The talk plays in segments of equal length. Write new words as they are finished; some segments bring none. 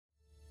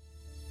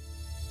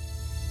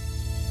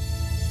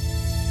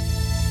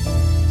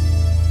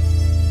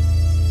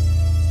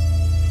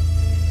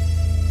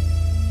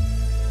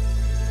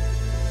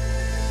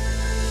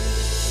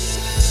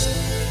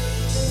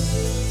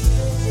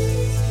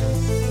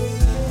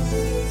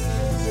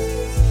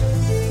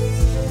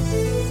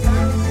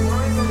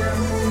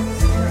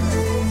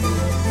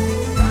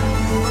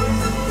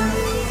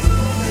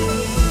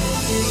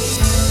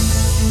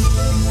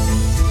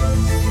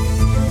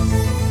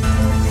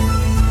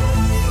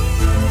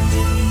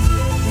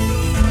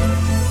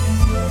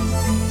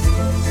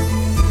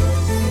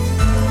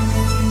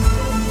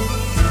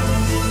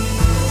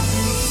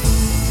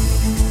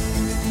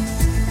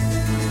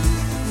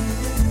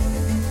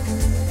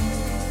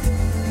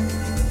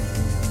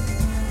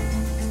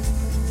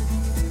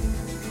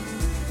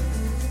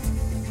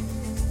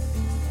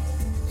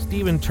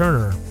Stephen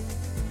Turner,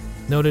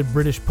 noted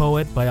British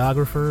poet,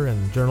 biographer,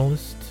 and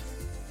journalist,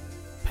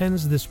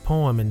 pens this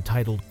poem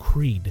entitled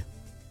Creed,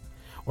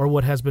 or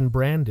what has been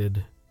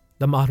branded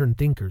the modern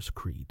thinker's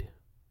creed.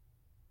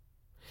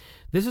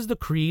 This is the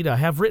creed I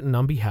have written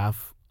on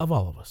behalf of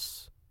all of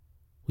us.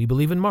 We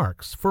believe in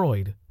Marx,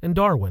 Freud, and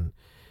Darwin.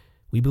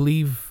 We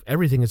believe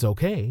everything is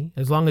okay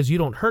as long as you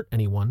don't hurt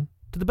anyone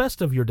to the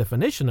best of your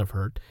definition of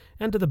hurt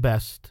and to the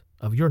best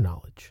of your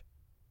knowledge.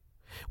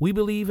 We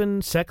believe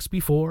in sex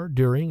before,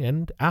 during,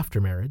 and after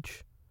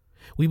marriage.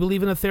 We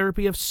believe in the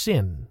therapy of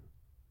sin.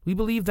 We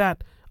believe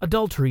that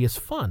adultery is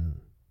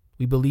fun.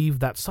 We believe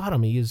that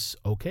sodomy is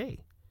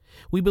okay.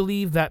 We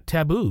believe that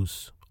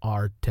taboos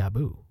are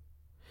taboo.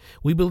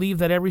 We believe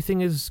that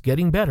everything is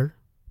getting better,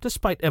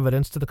 despite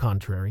evidence to the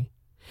contrary.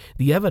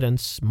 The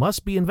evidence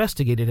must be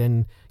investigated,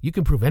 and you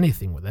can prove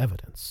anything with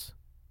evidence.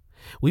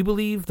 We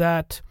believe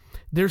that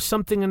there's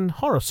something in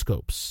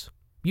horoscopes,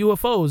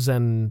 UFOs,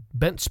 and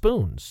bent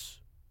spoons.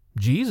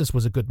 Jesus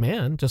was a good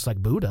man, just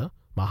like Buddha,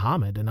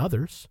 Muhammad, and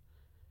others.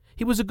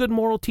 He was a good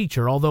moral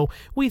teacher, although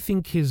we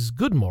think his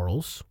good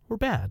morals were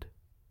bad.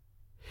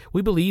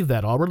 We believe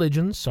that all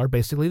religions are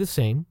basically the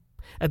same,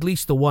 at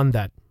least the one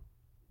that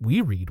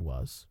we read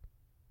was.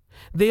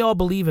 They all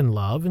believe in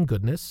love and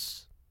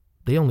goodness.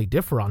 They only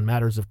differ on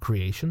matters of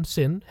creation,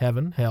 sin,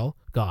 heaven, hell,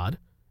 God,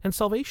 and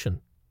salvation.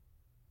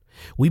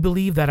 We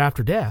believe that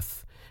after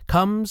death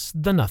comes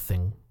the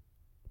nothing,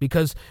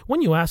 because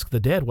when you ask the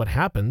dead what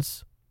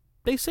happens,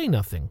 they say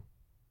nothing.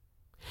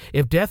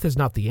 If death is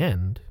not the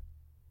end,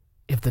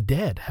 if the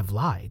dead have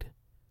lied,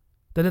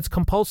 then it's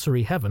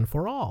compulsory heaven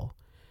for all,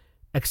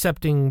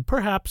 excepting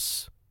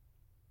perhaps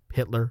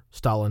Hitler,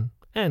 Stalin,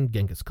 and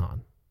Genghis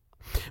Khan.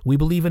 We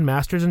believe in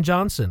Masters and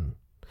Johnson.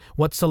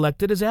 What's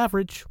selected is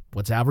average.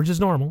 What's average is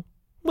normal.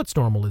 What's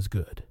normal is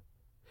good.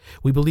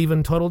 We believe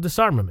in total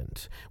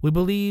disarmament. We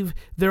believe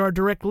there are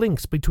direct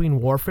links between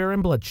warfare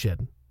and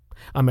bloodshed.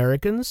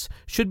 Americans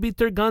should beat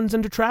their guns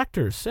into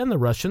tractors, and the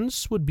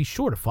Russians would be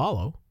sure to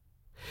follow.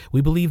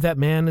 We believe that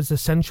man is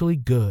essentially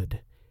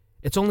good.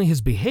 It's only his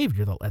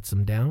behavior that lets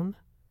him down.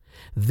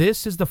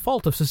 This is the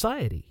fault of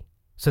society.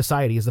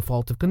 Society is the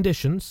fault of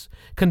conditions.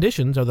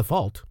 Conditions are the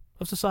fault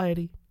of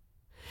society.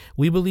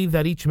 We believe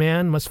that each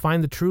man must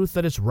find the truth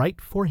that is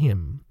right for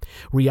him.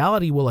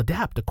 Reality will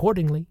adapt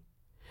accordingly.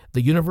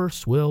 The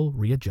universe will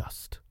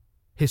readjust.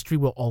 History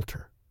will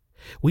alter.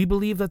 We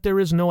believe that there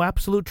is no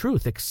absolute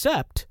truth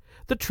except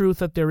the truth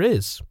that there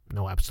is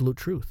no absolute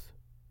truth.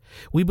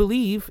 We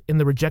believe in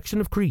the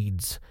rejection of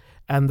creeds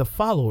and the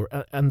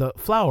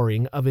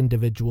flowering of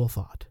individual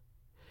thought.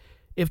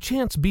 If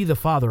chance be the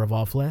father of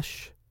all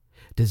flesh,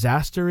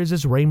 disaster is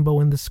his rainbow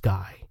in the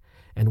sky,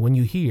 and when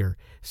you hear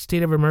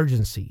state of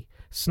emergency,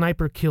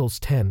 sniper kills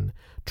 10,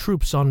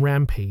 troops on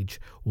rampage,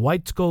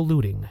 whites go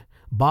looting,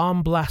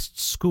 bomb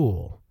blasts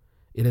school,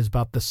 it is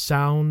about the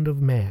sound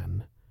of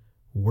man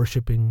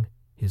worshiping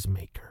his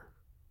maker.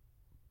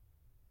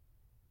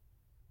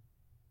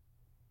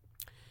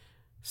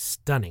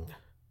 Stunning,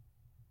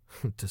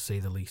 to say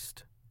the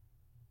least.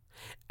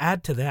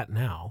 Add to that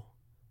now,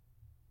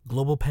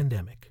 global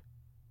pandemic,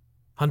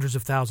 hundreds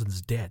of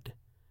thousands dead,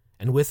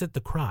 and with it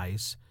the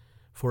cries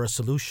for a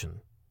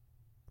solution.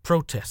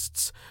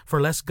 Protests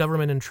for less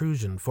government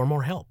intrusion, for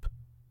more help.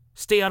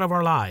 Stay out of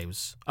our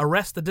lives.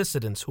 Arrest the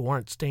dissidents who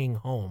aren't staying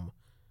home.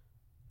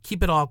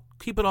 Keep it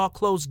all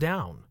closed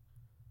down.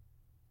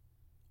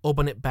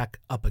 Open it back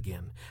up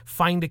again.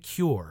 Find a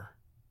cure.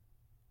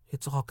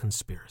 It's all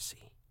conspiracy.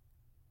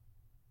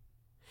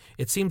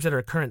 It seems that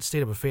our current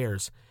state of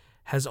affairs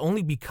has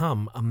only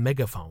become a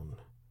megaphone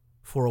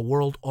for a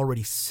world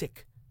already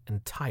sick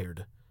and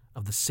tired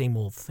of the same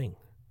old thing.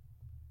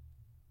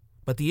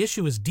 But the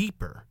issue is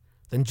deeper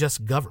than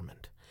just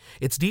government.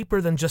 It's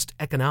deeper than just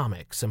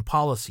economics and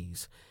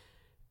policies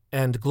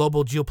and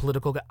global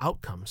geopolitical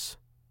outcomes.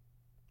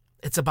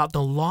 It's about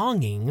the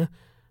longing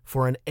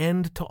for an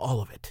end to all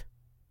of it.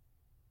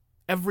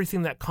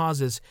 Everything that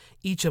causes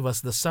each of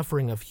us the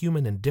suffering of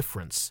human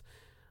indifference,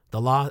 the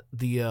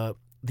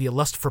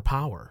lust for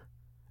power,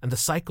 and the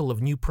cycle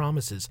of new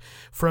promises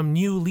from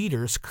new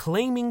leaders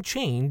claiming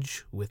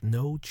change with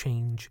no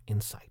change in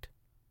sight.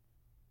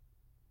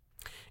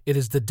 It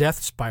is the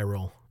death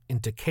spiral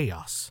into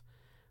chaos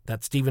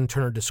that Stephen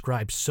Turner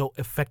describes so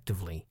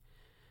effectively,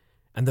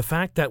 and the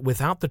fact that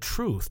without the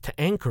truth to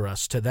anchor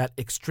us to that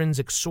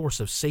extrinsic source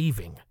of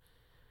saving,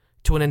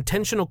 to an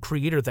intentional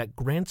creator that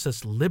grants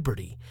us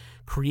liberty,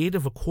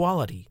 creative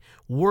equality,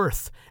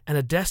 worth, and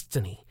a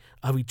destiny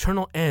of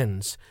eternal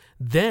ends,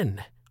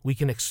 then we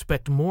can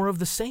expect more of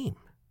the same,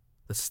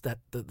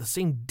 the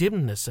same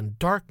dimness and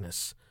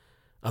darkness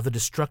of the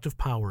destructive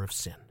power of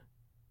sin.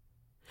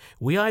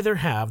 We either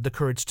have the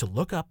courage to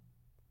look up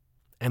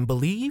and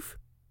believe,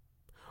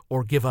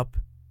 or give up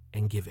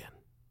and give in.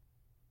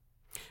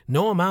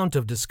 No amount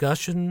of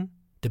discussion,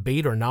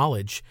 debate, or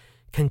knowledge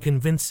can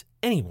convince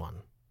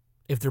anyone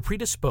if they're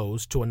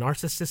predisposed to a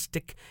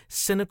narcissistic,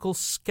 cynical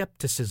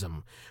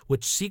skepticism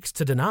which seeks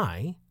to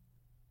deny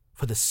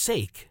for the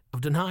sake of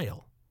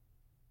denial.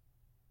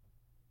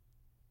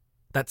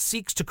 that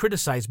seeks to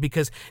criticize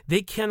because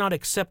they cannot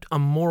accept a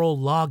moral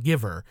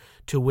lawgiver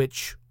to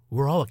which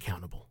we're all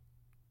accountable.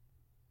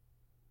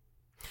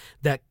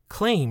 That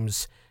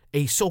claims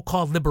a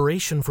so-called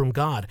liberation from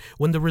God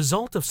when the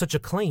result of such a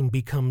claim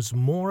becomes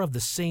more of the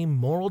same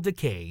moral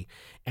decay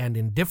and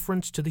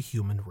indifference to the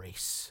human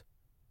race.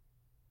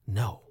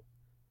 No,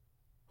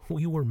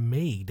 we were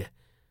made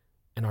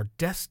and are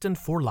destined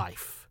for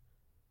life,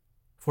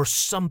 for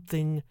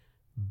something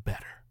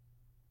better.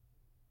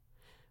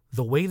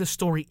 The way the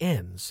story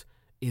ends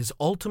is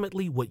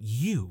ultimately what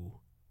you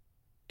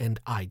and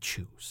I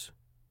choose.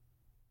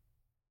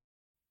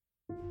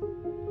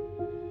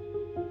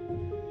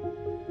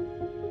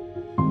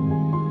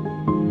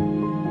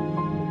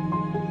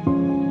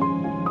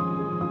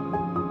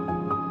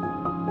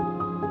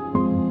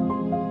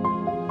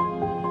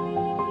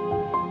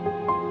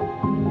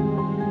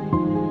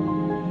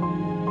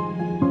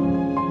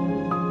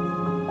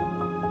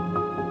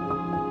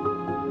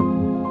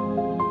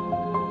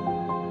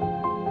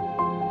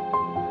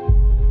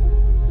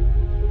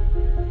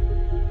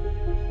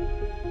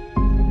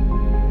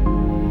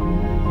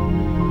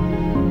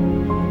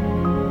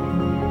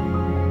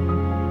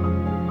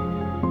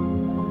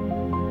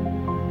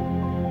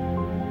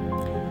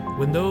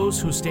 When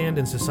those who stand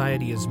in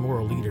society as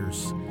moral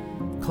leaders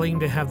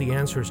claim to have the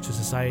answers to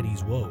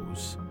society's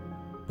woes,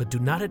 but do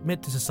not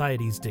admit to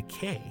society's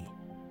decay,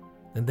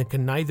 then they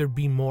can neither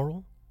be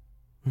moral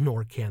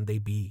nor can they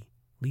be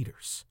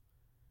leaders.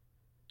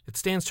 It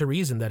stands to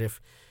reason that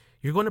if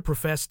you're going to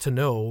profess to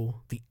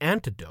know the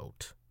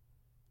antidote,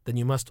 then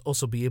you must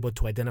also be able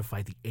to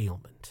identify the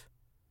ailment.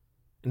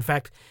 In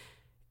fact,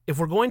 if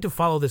we're going to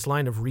follow this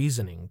line of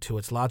reasoning to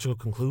its logical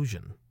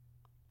conclusion,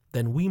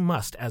 then we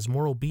must, as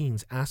moral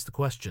beings, ask the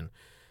question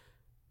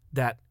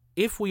that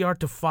if we are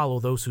to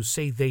follow those who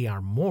say they are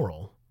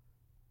moral,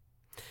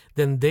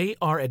 then they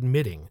are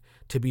admitting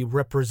to be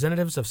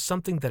representatives of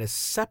something that is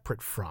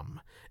separate from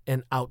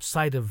and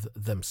outside of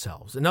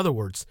themselves. In other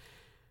words,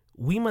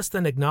 we must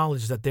then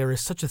acknowledge that there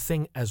is such a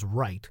thing as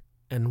right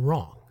and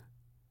wrong.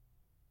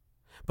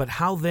 But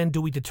how then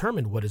do we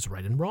determine what is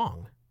right and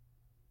wrong?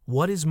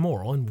 What is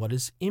moral and what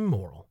is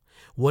immoral?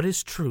 What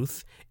is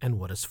truth and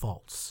what is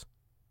false?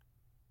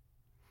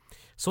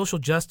 Social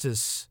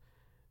justice,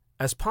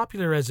 as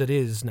popular as it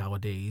is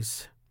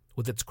nowadays,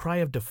 with its cry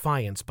of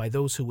defiance by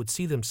those who would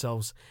see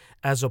themselves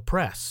as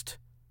oppressed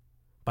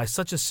by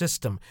such a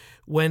system,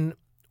 when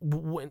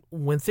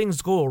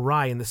things go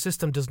awry and the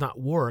system does not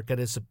work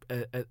as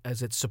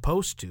it's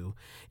supposed to,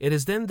 it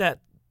is then that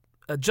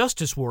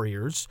justice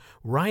warriors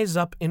rise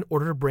up in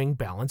order to bring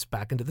balance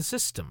back into the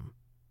system.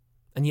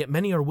 And yet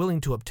many are willing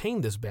to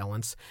obtain this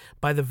balance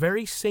by the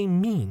very same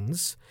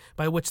means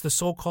by which the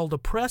so-called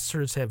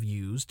oppressors have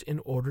used in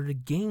order to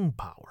gain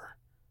power.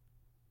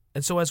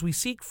 And so as we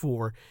seek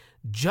for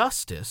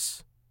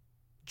justice,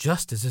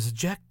 justice is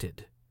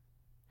ejected.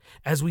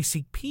 As we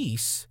seek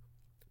peace,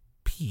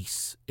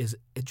 peace is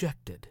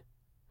ejected.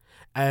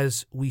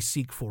 As we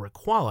seek for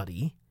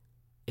equality,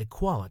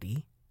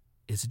 equality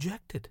is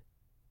ejected.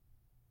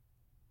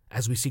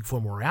 As we seek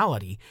for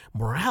morality,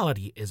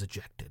 morality is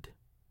ejected.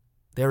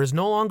 There is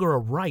no longer a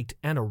right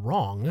and a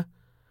wrong,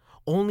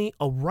 only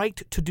a right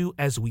to do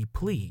as we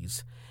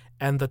please,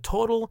 and the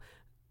total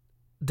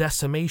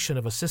decimation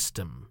of a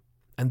system,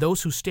 and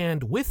those who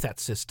stand with that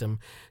system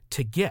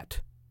to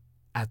get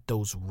at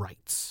those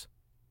rights.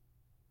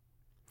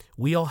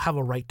 We all have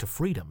a right to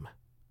freedom.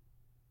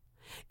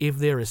 If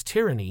there is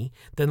tyranny,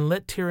 then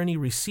let tyranny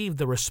receive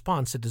the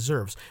response it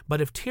deserves. But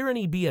if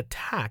tyranny be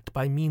attacked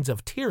by means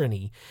of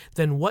tyranny,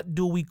 then what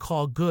do we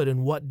call good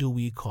and what do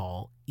we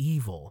call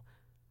evil?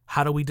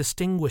 How do we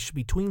distinguish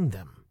between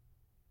them?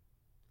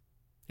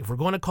 If we're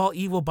going to call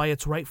evil by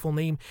its rightful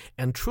name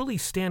and truly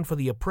stand for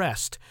the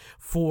oppressed,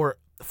 for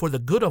the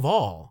good of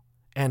all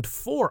and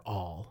for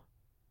all,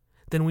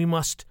 then we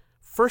must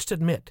first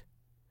admit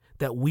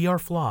that we are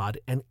flawed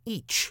and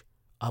each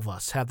of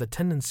us have the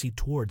tendency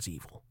towards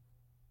evil.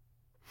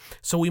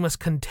 So we must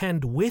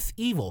contend with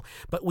evil,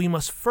 but we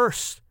must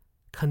first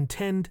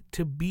contend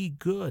to be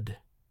good.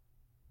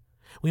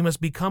 We must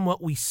become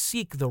what we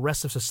seek the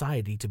rest of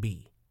society to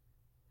be.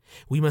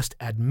 We must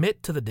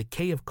admit to the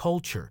decay of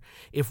culture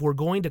if we're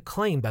going to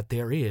claim that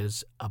there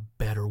is a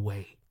better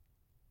way.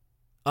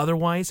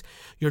 Otherwise,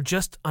 you're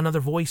just another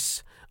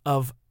voice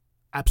of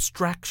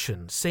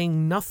abstraction,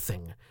 saying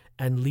nothing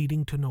and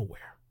leading to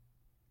nowhere.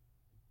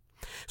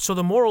 So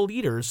the moral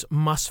leaders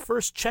must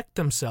first check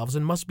themselves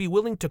and must be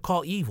willing to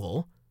call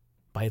evil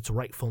by its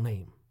rightful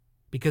name.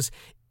 Because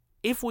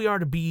if we are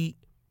to be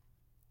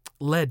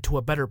led to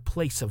a better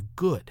place of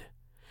good,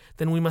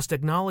 then we must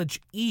acknowledge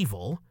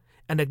evil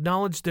and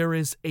acknowledge there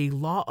is a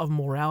law of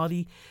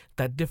morality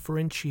that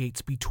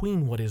differentiates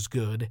between what is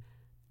good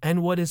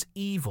and what is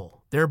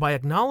evil, thereby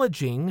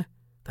acknowledging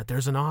that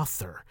there's an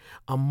author,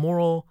 a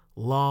moral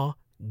law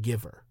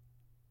giver.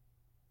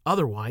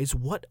 Otherwise,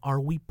 what are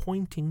we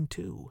pointing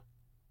to?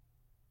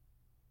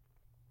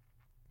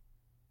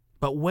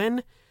 But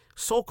when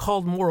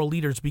so-called moral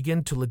leaders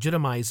begin to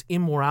legitimize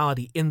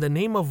immorality in the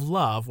name of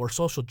love or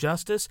social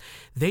justice,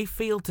 they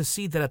fail to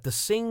see that at the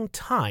same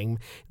time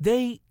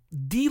they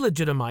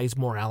delegitimize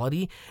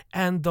morality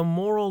and the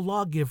moral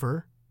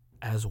lawgiver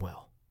as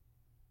well.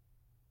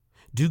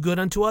 Do good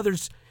unto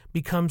others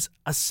becomes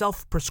a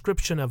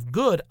self-prescription of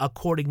good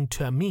according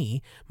to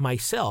me,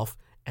 myself,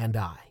 and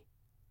I.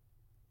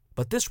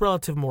 But this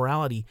relative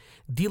morality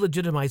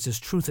delegitimizes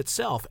truth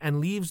itself and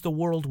leaves the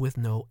world with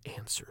no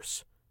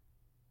answers.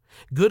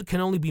 Good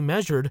can only be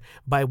measured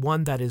by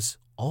one that is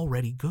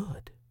already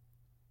good.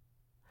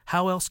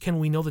 How else can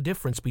we know the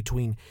difference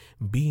between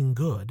being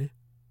good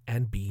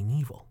and being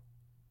evil?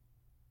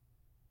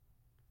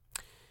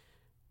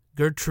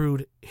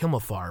 Gertrude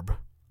Himmelfarb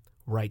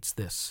writes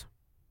this: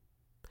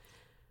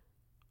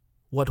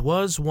 "What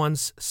was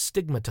once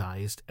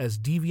stigmatized as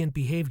deviant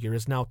behavior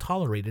is now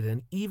tolerated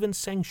and even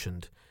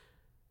sanctioned.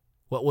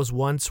 What was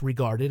once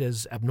regarded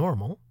as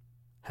abnormal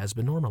has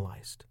been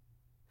normalized.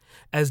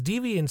 As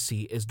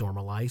deviancy is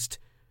normalized,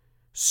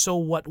 so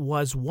what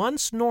was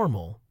once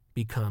normal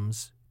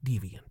becomes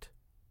deviant.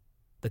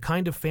 The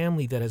kind of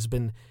family that has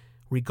been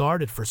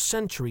regarded for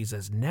centuries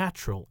as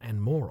natural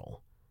and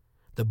moral,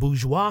 the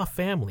bourgeois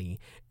family,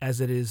 as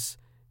it is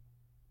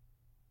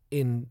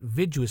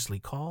invidiously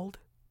called,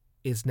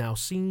 is now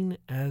seen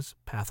as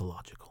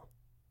pathological.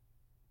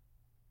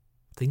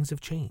 Things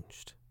have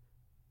changed.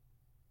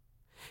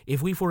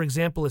 If we, for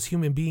example, as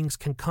human beings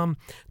can come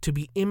to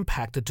be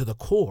impacted to the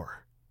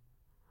core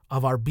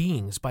of our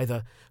beings by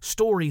the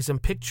stories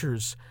and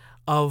pictures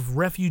of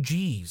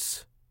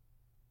refugees,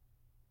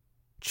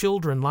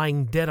 children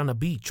lying dead on a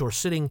beach or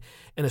sitting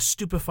in a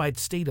stupefied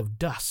state of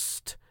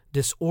dust,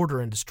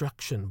 disorder and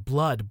destruction,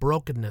 blood,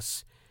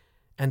 brokenness,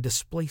 and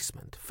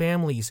displacement,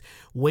 families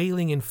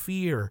wailing in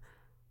fear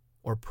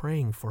or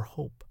praying for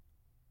hope,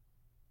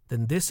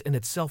 then this in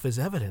itself is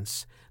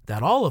evidence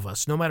that all of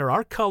us, no matter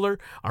our color,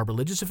 our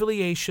religious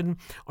affiliation,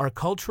 our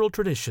cultural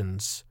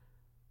traditions,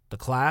 the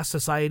class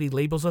society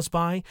labels us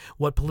by,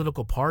 what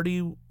political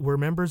party we're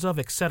members of,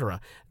 etc.,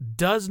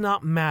 does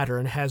not matter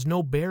and has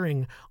no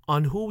bearing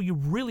on who you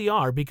really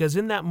are, because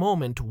in that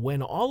moment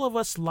when all of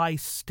us lie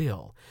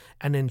still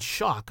and in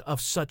shock of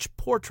such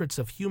portraits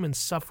of human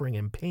suffering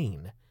and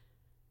pain,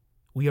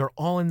 we are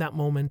all in that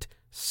moment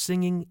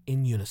singing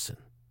in unison.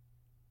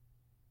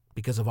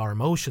 Because of our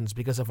emotions,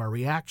 because of our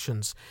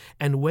reactions,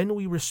 and when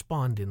we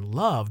respond in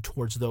love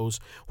towards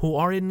those who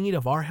are in need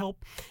of our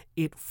help,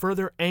 it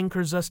further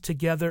anchors us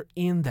together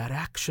in that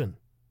action.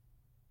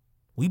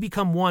 We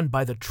become one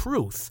by the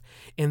truth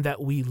in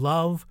that we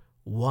love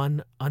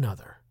one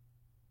another.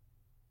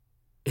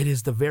 It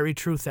is the very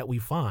truth that we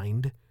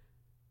find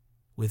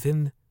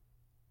within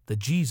the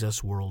Jesus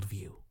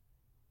worldview.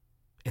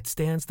 It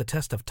stands the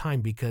test of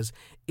time because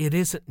it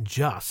isn't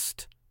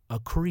just a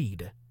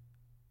creed.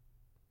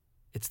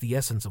 It's the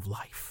essence of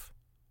life.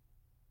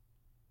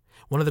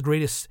 One of the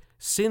greatest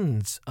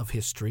sins of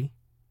history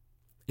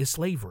is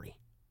slavery.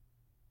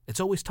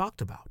 It's always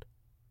talked about.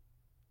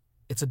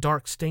 It's a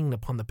dark stain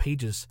upon the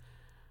pages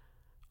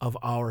of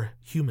our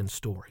human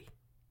story.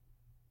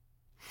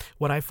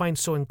 What I find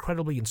so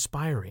incredibly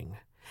inspiring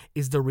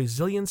is the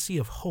resiliency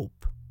of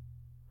hope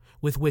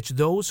with which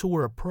those who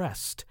were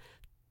oppressed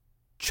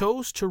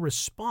chose to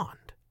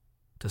respond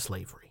to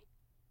slavery.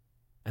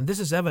 And this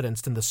is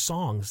evidenced in the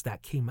songs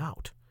that came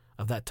out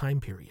of that time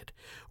period,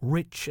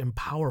 rich and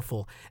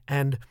powerful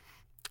and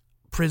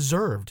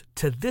preserved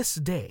to this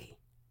day.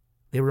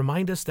 They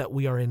remind us that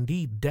we are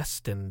indeed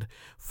destined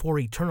for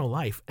eternal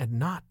life and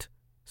not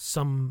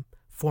some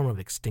form of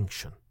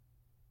extinction.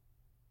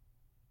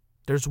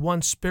 There's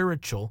one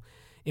spiritual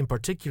in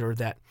particular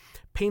that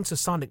paints a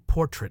sonic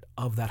portrait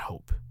of that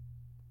hope.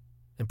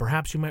 And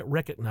perhaps you might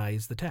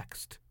recognize the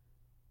text.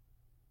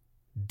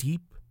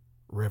 Deep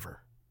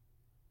river,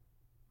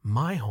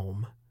 my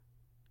home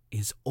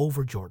is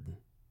over Jordan.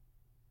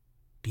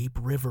 Deep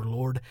river,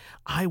 Lord,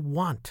 I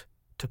want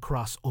to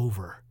cross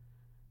over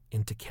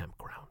into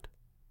campground.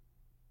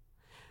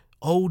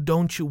 Oh,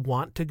 don't you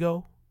want to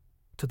go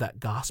to that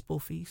gospel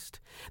feast,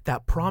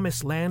 that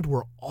promised land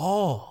where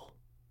all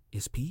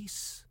is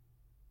peace?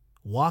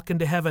 Walk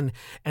into heaven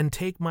and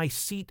take my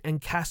seat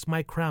and cast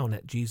my crown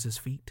at Jesus'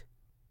 feet.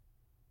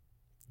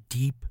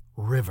 Deep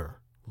river,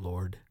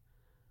 Lord,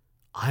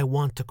 I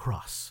want to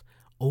cross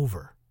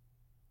over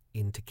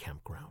into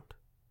campground.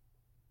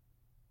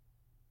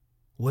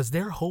 Was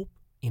their hope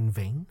in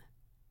vain?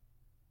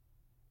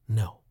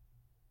 No.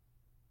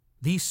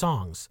 These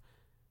songs,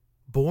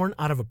 born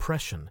out of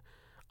oppression,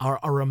 are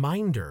a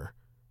reminder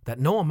that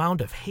no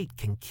amount of hate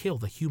can kill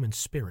the human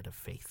spirit of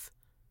faith.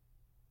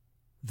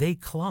 They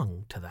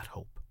clung to that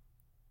hope.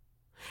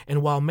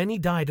 And while many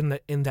died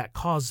in that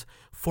cause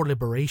for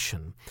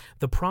liberation,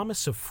 the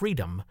promise of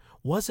freedom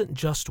wasn't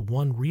just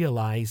one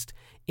realized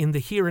in the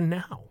here and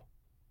now,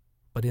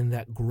 but in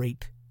that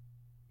great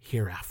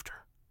hereafter.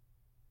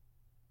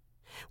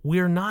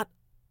 We're not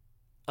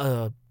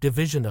a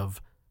division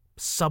of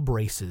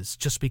sub-races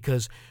just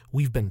because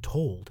we've been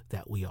told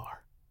that we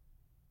are.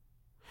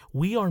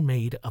 We are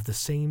made of the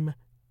same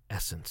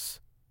essence,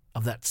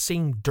 of that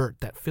same dirt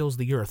that fills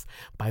the earth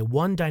by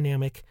one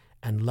dynamic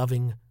and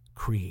loving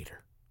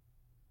Creator.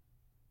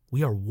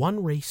 We are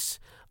one race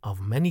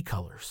of many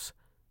colors,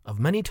 of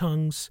many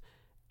tongues,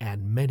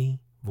 and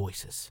many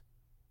voices.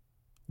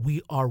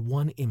 We are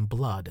one in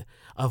blood,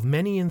 of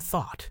many in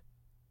thought,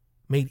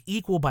 made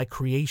equal by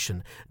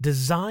creation,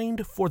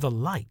 designed for the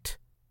light,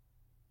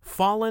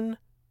 fallen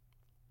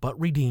but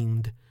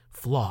redeemed,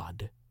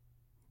 flawed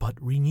but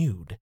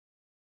renewed.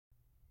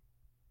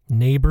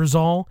 Neighbors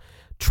all,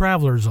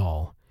 travelers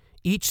all,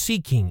 each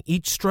seeking,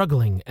 each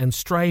struggling and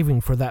striving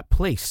for that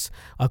place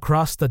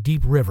across the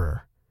deep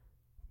river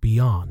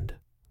beyond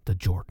the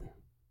Jordan.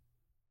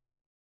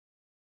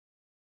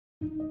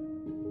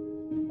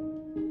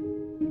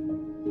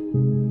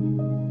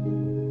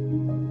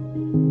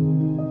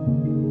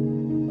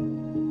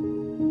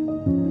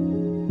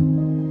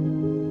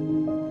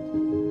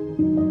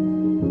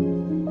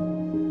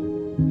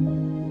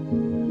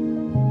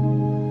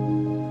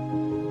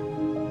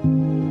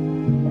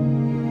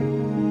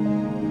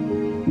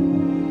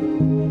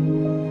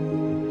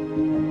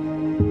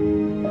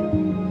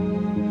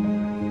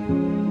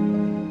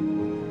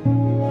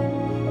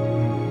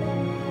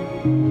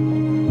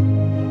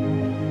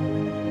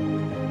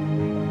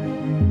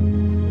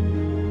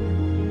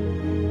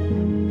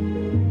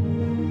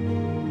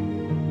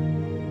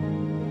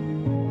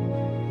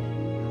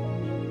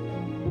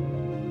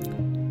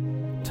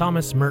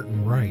 Thomas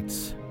Merton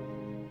writes,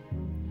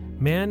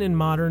 "Man in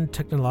modern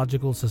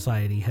technological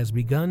society has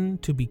begun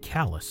to be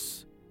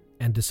callous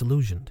and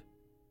disillusioned.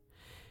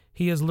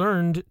 He has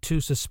learned to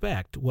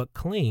suspect what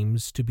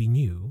claims to be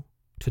new,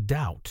 to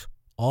doubt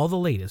all the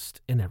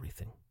latest in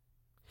everything.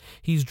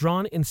 He's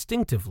drawn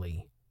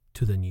instinctively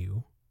to the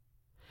new,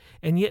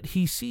 and yet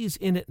he sees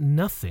in it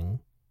nothing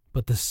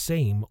but the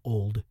same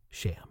old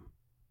sham.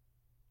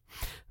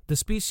 The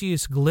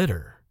specious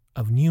glitter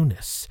of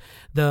newness,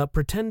 the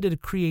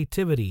pretended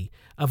creativity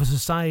of a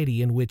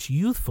society in which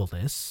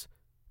youthfulness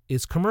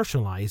is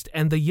commercialized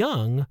and the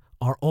young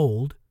are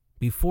old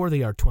before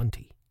they are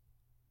 20.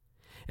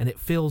 And it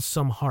fills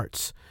some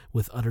hearts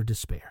with utter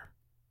despair.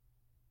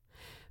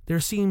 There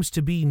seems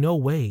to be no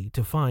way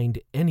to find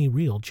any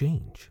real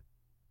change.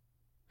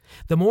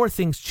 The more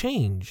things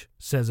change,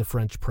 says a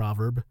French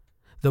proverb,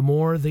 the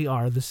more they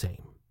are the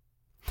same.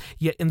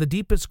 Yet in the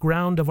deepest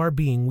ground of our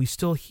being, we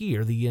still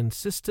hear the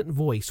insistent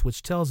voice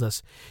which tells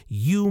us,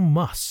 you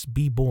must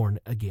be born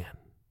again.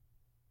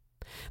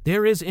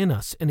 There is in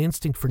us an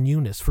instinct for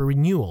newness, for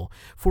renewal,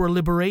 for a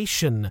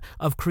liberation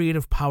of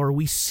creative power.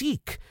 We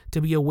seek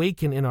to be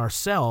awakened in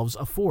ourselves,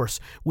 a force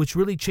which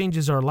really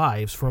changes our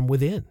lives from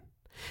within.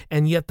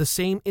 And yet the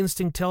same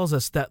instinct tells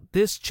us that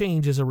this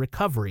change is a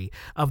recovery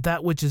of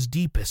that which is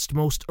deepest,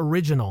 most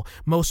original,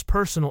 most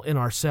personal in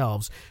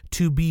ourselves.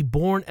 To be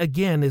born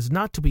again is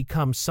not to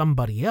become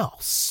somebody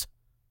else,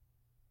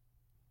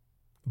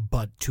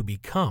 but to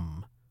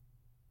become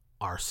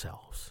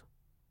ourselves.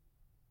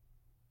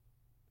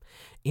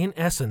 In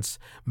essence,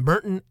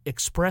 Merton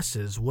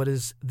expresses what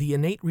is the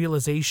innate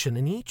realization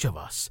in each of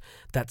us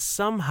that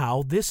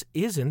somehow this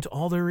isn't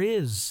all there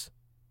is.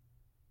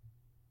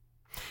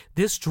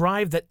 This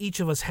drive that each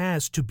of us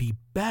has to be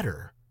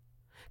better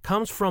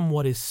comes from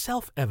what is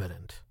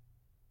self-evident.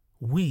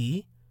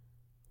 We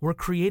were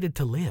created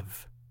to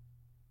live.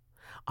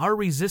 Our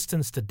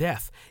resistance to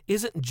death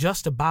isn't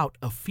just about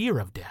a fear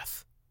of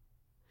death.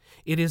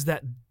 It is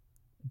that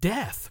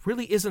death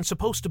really isn't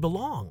supposed to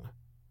belong.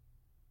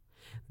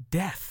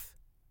 Death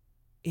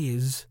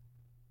is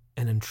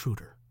an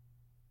intruder.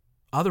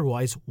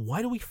 Otherwise,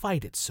 why do we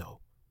fight it so?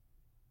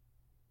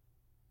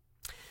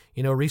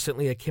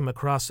 Recently I came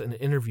across an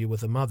interview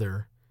with a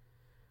mother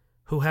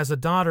who has a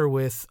daughter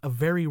with a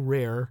very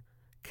rare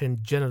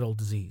congenital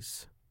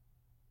disease.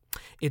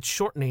 Its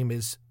short name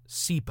is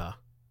CIPA,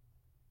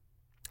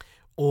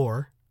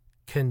 or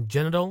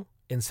congenital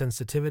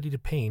insensitivity to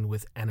pain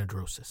with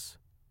anadrosis.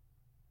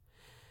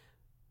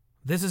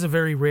 This is a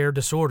very rare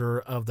disorder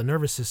of the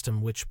nervous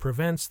system which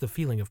prevents the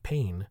feeling of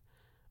pain,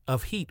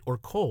 of heat or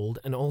cold,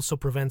 and also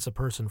prevents a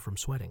person from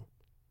sweating.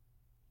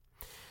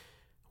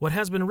 What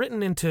has been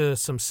written into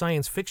some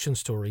science fiction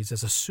stories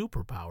as a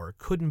superpower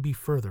couldn't be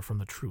further from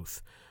the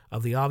truth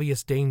of the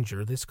obvious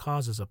danger this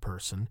causes a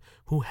person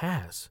who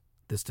has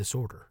this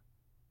disorder.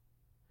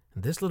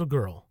 And this little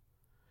girl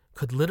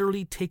could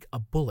literally take a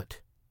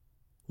bullet,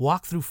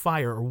 walk through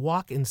fire, or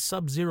walk in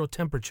sub-zero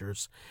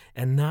temperatures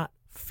and not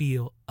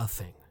feel a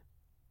thing.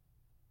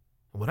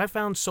 What I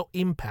found so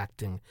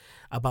impacting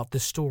about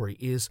this story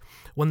is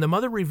when the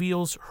mother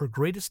reveals her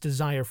greatest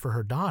desire for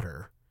her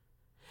daughter,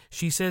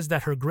 she says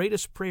that her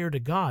greatest prayer to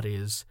God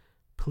is,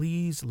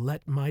 please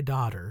let my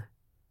daughter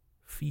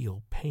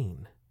feel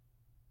pain.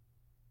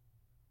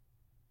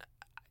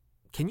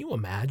 Can you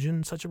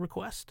imagine such a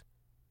request?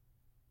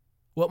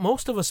 What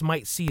most of us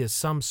might see as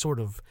some sort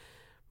of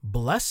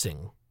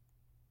blessing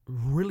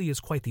really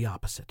is quite the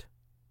opposite.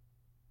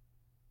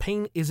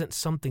 Pain isn't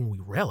something we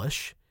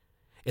relish.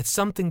 It's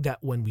something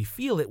that when we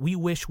feel it, we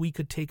wish we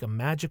could take a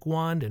magic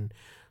wand and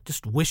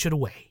just wish it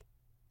away.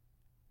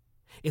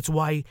 It's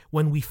why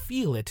when we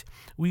feel it,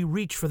 we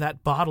reach for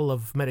that bottle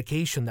of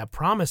medication that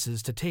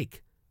promises to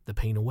take the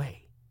pain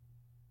away.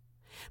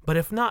 But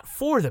if not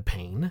for the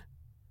pain,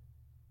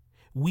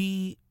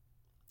 we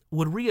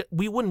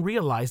wouldn't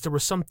realize there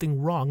was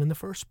something wrong in the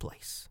first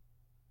place.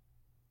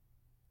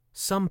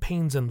 Some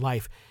pains in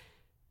life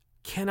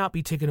cannot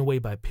be taken away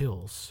by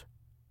pills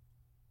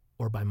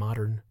or by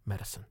modern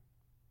medicine.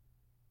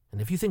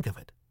 And if you think of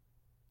it,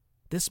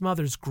 this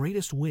mother's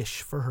greatest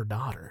wish for her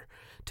daughter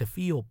to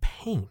feel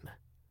pain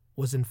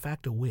was in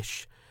fact a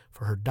wish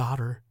for her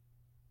daughter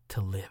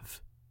to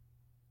live.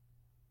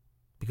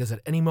 Because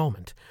at any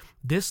moment,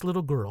 this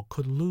little girl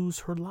could lose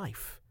her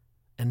life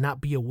and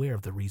not be aware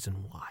of the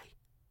reason why.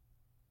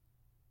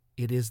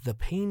 It is the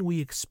pain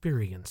we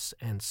experience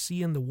and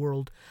see in the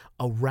world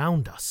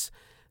around us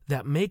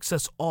that makes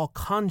us all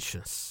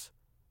conscious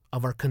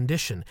of our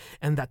condition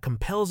and that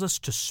compels us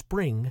to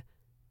spring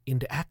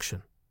into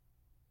action.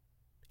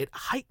 It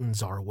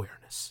heightens our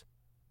awareness.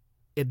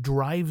 It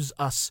drives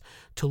us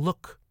to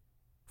look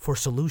for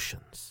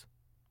solutions.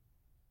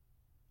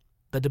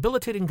 The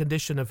debilitating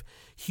condition of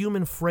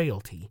human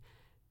frailty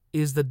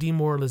is the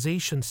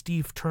demoralization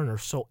Steve Turner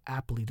so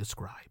aptly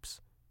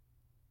describes.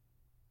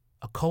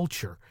 A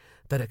culture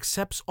that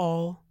accepts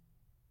all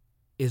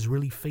is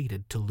really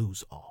fated to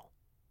lose all.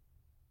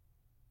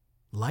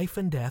 Life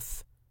and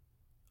death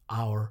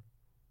are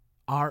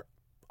our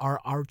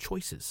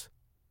choices.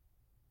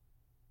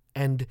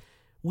 And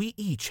we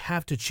each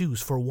have to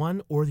choose for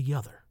one or the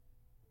other.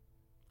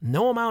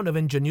 No amount of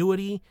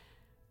ingenuity,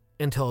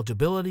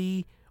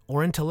 intelligibility,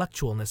 or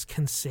intellectualness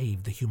can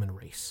save the human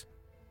race.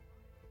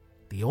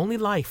 The only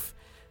life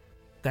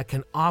that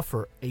can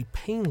offer a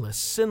painless,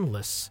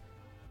 sinless,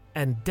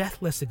 and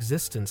deathless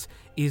existence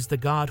is the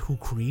God who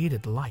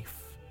created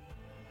life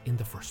in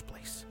the first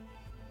place.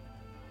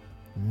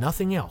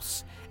 Nothing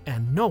else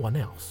and no one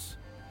else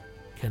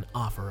can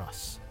offer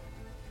us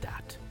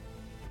that.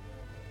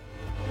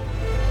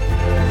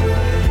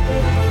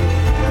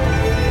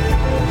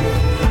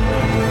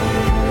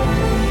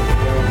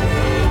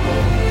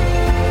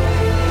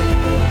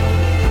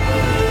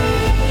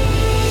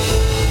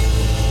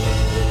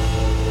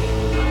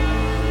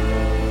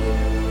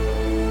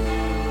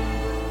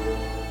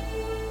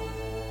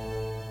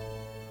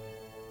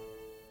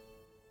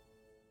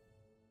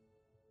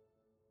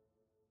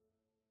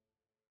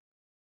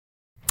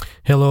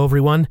 Hello,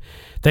 everyone.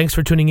 Thanks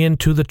for tuning in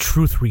to The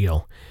Truth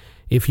Reel.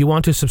 If you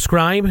want to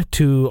subscribe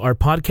to our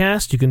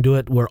podcast, you can do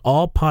it where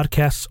all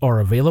podcasts are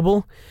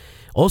available.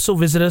 Also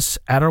visit us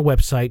at our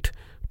website,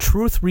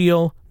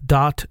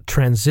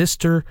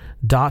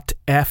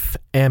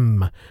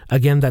 truthreal.transistor.fm.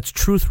 Again, that's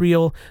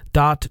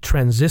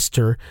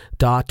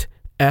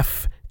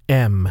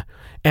truthreal.transistor.fm.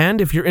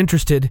 And if you're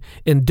interested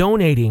in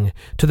donating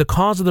to the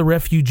cause of the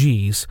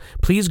refugees,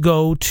 please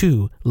go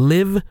to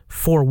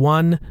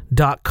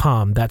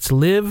livefor1.com. That's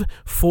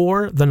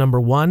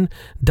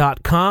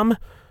livefor1.com.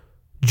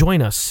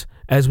 Join us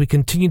as we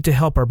continue to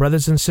help our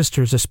brothers and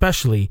sisters,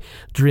 especially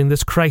during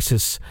this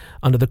crisis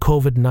under the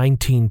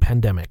COVID-19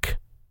 pandemic.